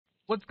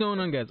What's going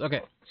on, guys? Okay,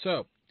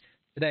 so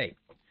today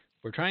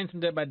we're trying some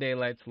Dead by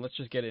Daylight, so let's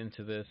just get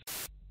into this.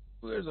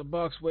 There's a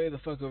box way the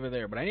fuck over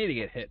there, but I need to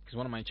get hit because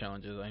one of my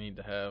challenges I need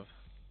to have.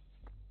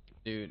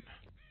 Dude,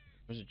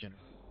 where's the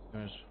generator?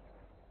 I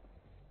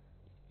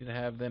need to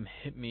have them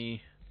hit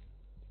me.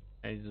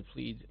 I need to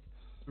plead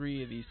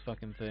 3 of these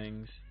fucking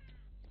things.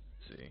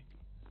 Let's see.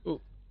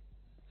 Ooh,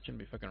 shouldn't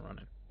be fucking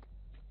running.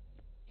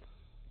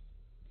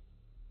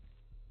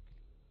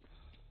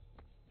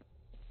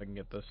 If I can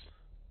get this.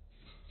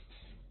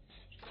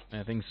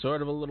 I think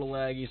sort of a little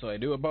laggy, so I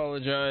do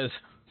apologize.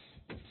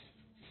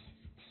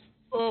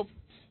 Oh!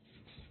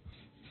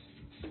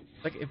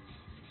 Like if...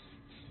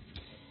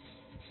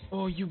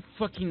 Oh, you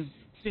fucking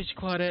bitch,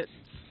 Claudette!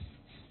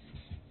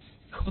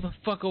 Go the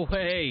fuck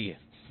away!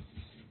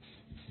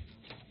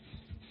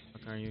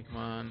 Fuck are you? Come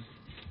on.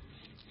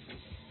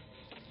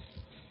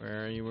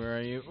 Where are you? Where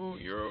are you? Oh,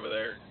 you're over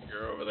there.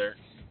 You're over there.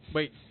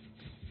 Wait.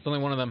 It's only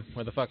one of them.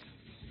 Where the fuck?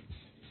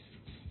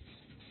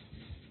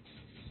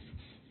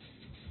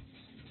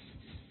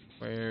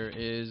 Where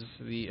is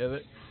the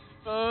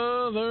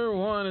other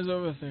one is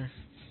over there.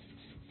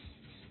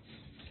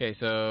 Okay,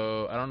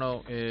 so I don't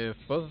know if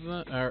both of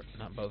them, or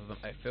not both of them,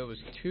 I feel it was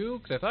 2,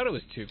 because I thought it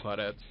was 2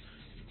 Claudettes,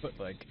 but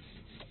like,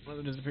 one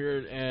of them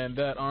disappeared, and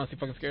that honestly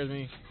fucking scares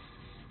me.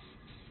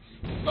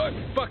 Oh,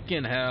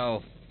 fucking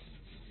hell.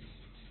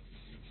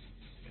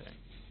 Okay.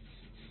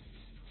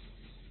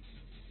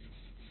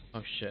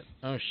 Oh shit,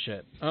 oh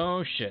shit,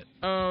 oh shit,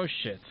 oh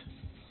shit.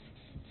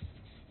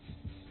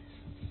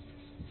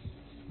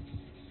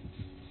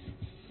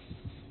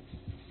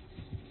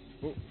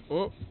 Oh,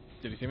 oh,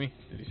 did he see me?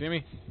 Did he see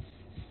me?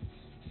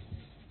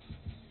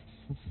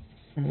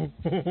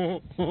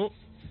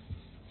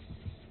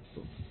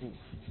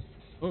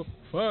 Oh,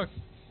 fuck,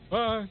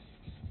 fuck.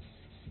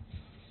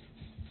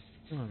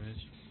 Come on,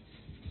 bitch.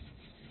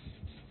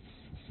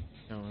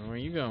 Come on, where are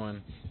you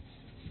going?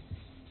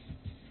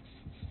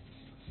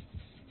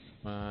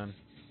 Come on,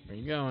 where are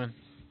you going?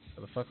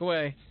 Get the fuck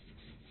away.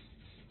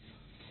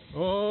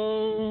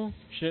 Oh,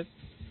 shit.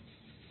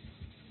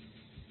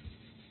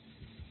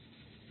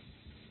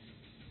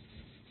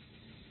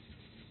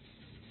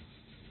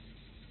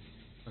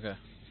 Okay.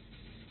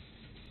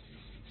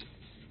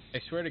 I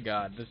swear to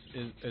God, this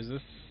is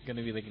this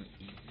gonna be like an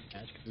easy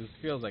match? Because this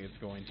feels like it's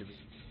going to be.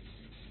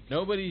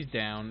 Nobody's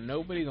down,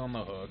 nobody's on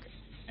the hook,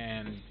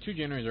 and 2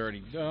 generators are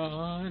already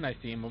done. I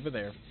see him over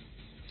there.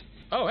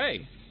 Oh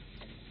hey!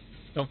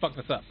 Don't fuck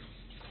this up.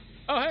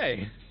 Oh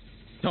hey!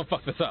 Don't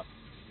fuck this up.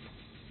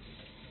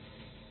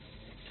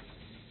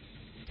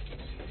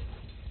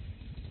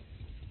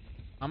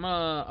 I'm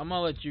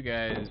gonna let you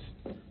guys.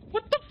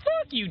 What the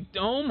fuck, you?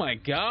 Oh my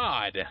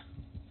God!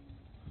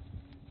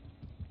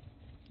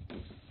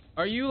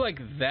 Are you like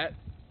that?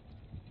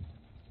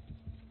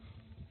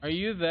 Are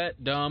you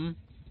that dumb?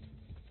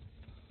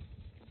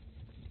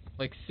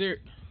 Like,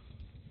 Bitch,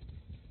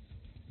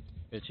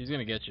 he's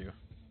gonna get you.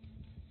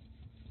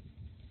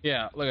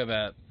 Yeah, look at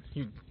that.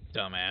 You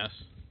dumbass.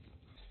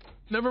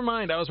 Never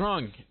mind, I was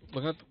wrong.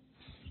 Look at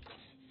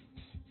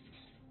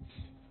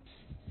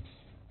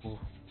the...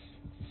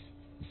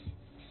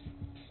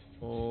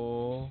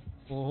 Oh.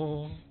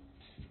 Oh.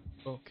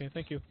 Okay,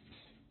 thank you.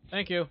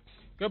 Thank you.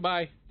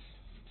 Goodbye.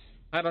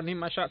 I don't need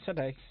my shot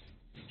today.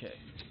 Okay.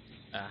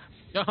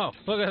 Oh,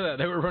 look at that.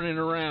 They were running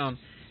around.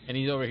 And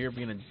he's over here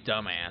being a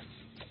dumbass.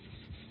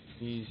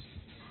 He's...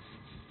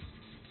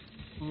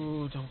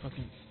 Ooh, don't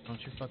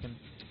you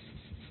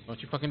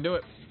fucking do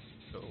it.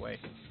 Go away.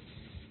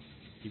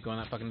 Keep going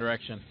that fucking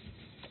direction.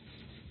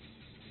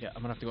 Yeah,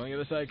 I'm gonna have to go on the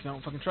other side because I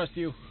don't fucking trust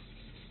you.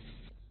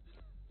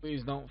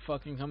 Please don't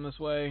fucking come this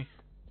way.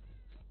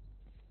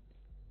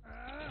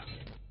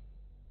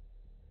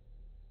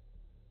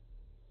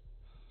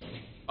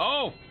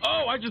 Oh!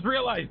 Oh, I just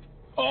realized!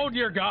 Oh,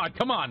 dear God,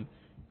 come on!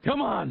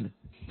 Come on!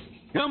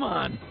 Come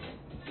on!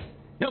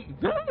 Come,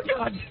 oh,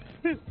 God!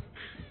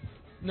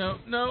 No,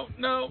 no,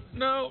 no,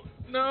 no,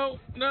 no,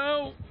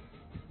 no,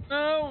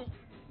 no!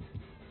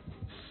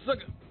 Suck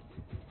it.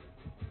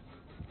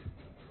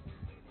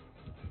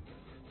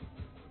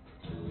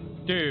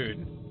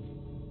 Dude.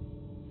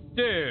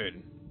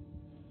 Dude.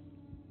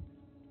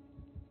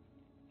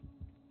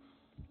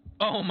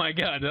 Oh my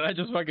God, did I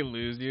just fucking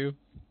lose you?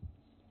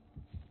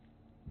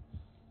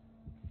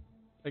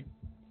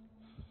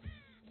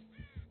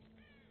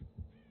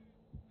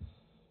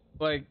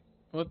 Like,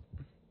 what?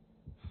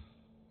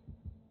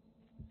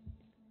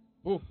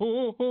 Ooh, ooh,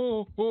 ooh,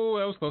 ooh, ooh,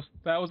 that was close.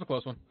 That was a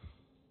close one.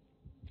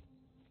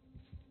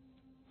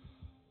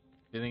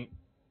 If he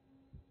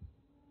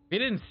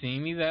didn't see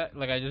me that,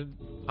 like, I just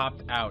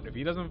popped out. If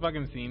he doesn't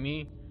fucking see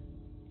me,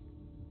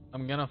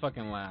 I'm gonna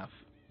fucking laugh.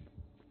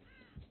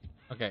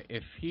 Okay,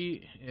 if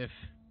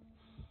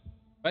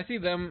I see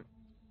them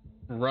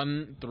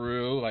run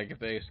through, like, if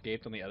they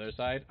escaped on the other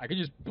side, I could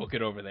just book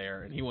it over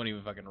there, and he won't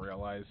even fucking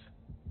realize.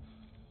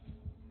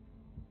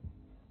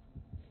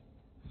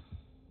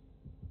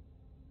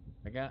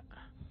 I got...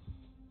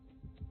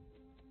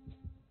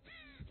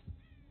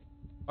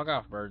 Fuck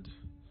off, birds.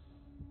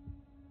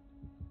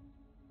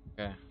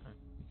 Okay.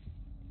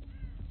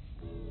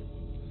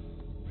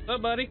 What's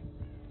up, buddy?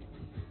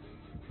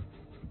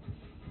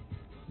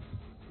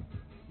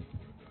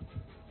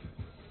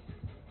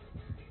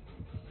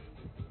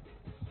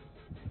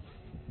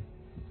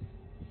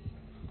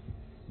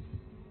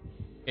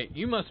 Okay,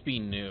 you must be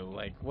new.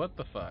 Like, what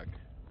the fuck?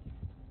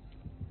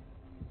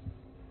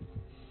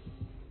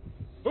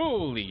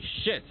 Holy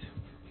shit!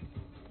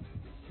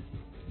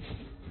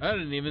 I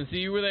didn't even see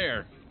you were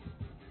there.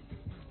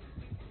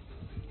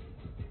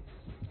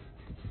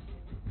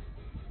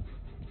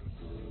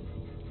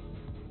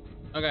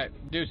 Okay,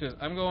 deuces.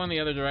 I'm going the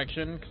other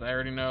direction because I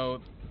already know.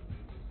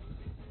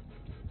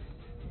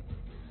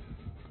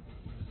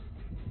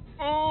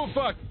 Oh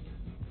fuck!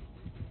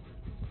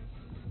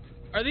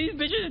 Are these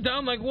bitches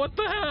dumb? Like, what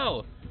the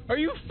hell? Are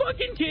you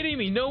fucking kidding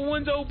me? No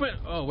one's open.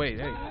 Oh wait,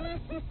 hey.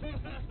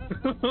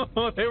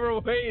 They were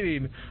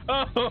waiting.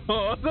 Oh, I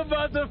was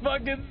about to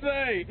fucking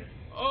say.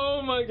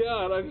 Oh my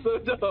god, I'm so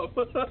dumb.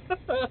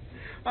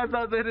 I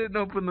thought they didn't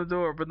open the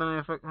door, but then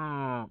I fuck.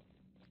 Oh.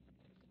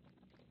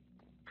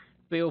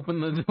 They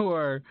open the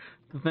door.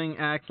 The thing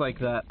acts like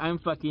that. I'm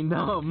fucking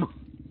dumb.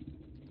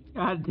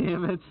 God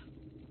damn it.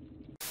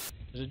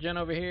 There's a gen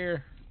over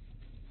here.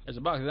 There's a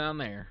box down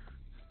there.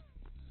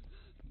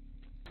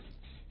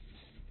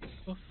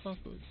 What the fuck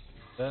was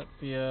that?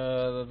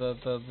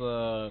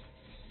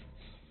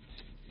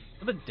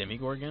 The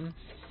Demogorgon?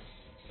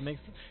 It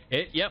makes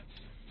it. Yep.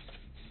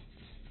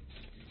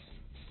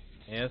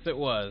 Yes, it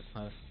was.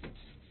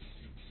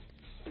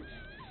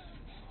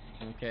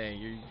 Okay,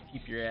 you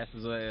keep your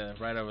asses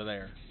right over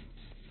there.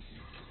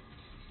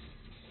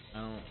 I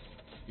don't.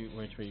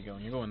 Which way you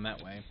going? You're going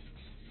that way.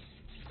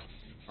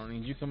 I don't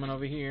need you coming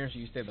over here, so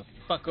you stay the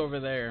fuck over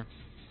there.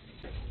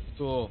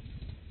 Cool.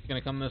 It's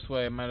gonna come this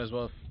way. Might as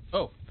well.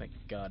 Oh, thank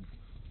God.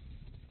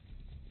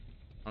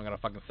 I'm gonna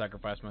fucking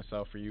sacrifice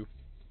myself for you.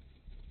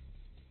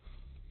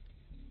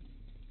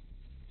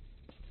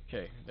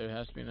 Okay, there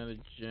has to be another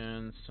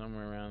gen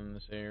somewhere around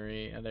this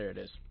area. There it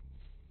is.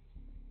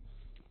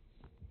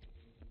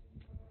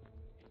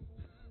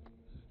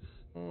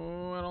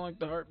 Oh, I don't like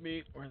the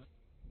heartbeat. Where's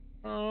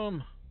oh,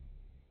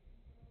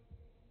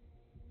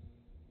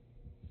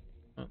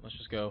 let's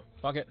just go.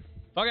 Fuck it.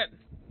 Fuck it!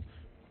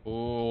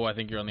 Oh, I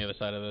think you're on the other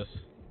side of this.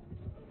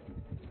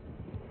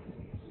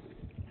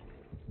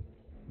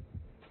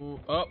 Ooh,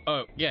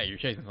 oh, yeah, you're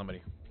chasing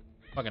somebody.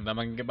 Fucking dumb,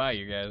 I can get by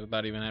you guys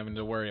without even having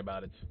to worry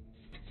about it.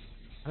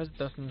 How does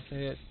Dustin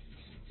say it?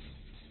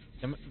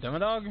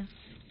 Demodog?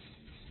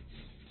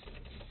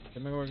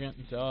 Demogorgon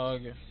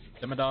dog.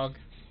 Demodog?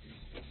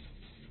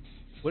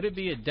 Would it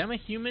be a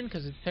demi-human?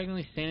 Because it's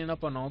technically standing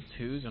up on all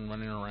twos and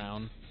running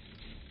around.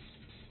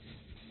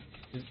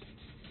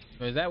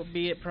 Is that would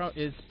be it?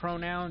 Its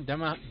pronoun?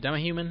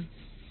 Demi-human?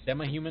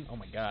 Demi-human? Oh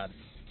my god.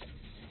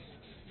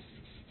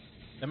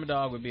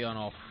 Demodog would be on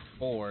all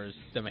fours.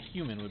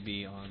 Demi-human would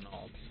be on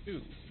all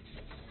twos.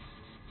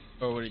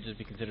 Or would it just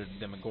be considered a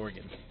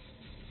Demogorgon?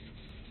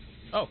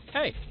 Oh,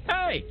 hey!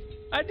 Hey!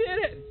 I did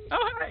it!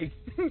 Oh, hey!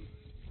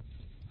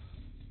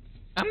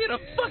 I'm gonna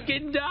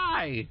fucking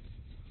die!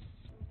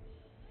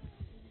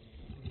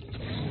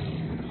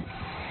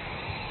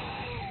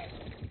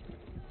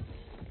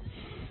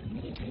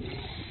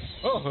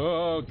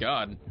 Oh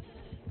God.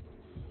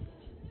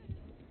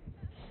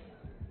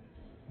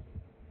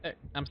 Hey,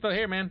 I'm still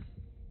here, man.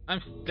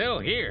 I'm still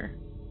here.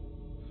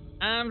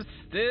 I'm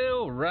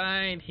still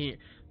right here.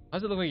 Why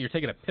does it look like you're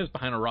taking a piss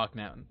behind a rock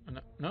now?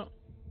 No.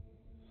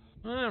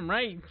 I'm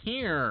right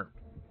here.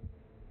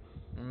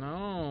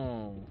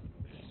 No.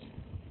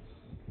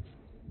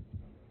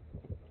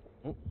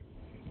 Oh.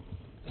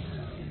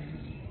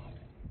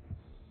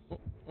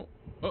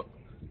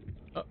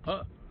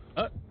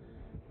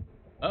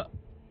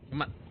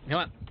 Come on.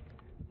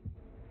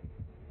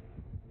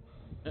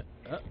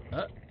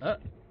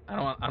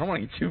 I don't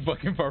want to get too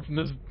fucking far from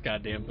this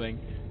goddamn thing.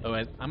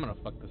 Otherwise, I'm gonna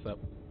fuck this up.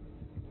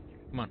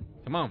 Come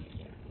on.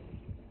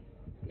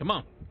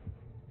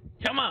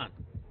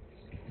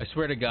 I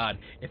swear to God,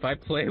 if I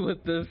play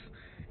with this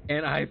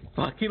and I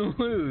fucking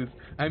lose,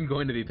 I'm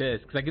going to be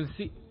pissed because I can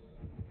see.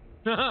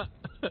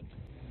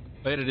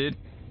 Later, dude.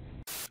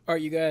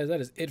 Alright, you guys, that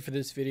is it for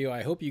this video.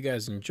 I hope you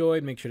guys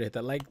enjoyed. Make sure to hit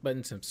that like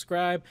button,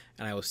 subscribe,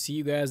 and I will see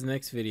you guys in the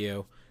next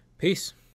video. Peace.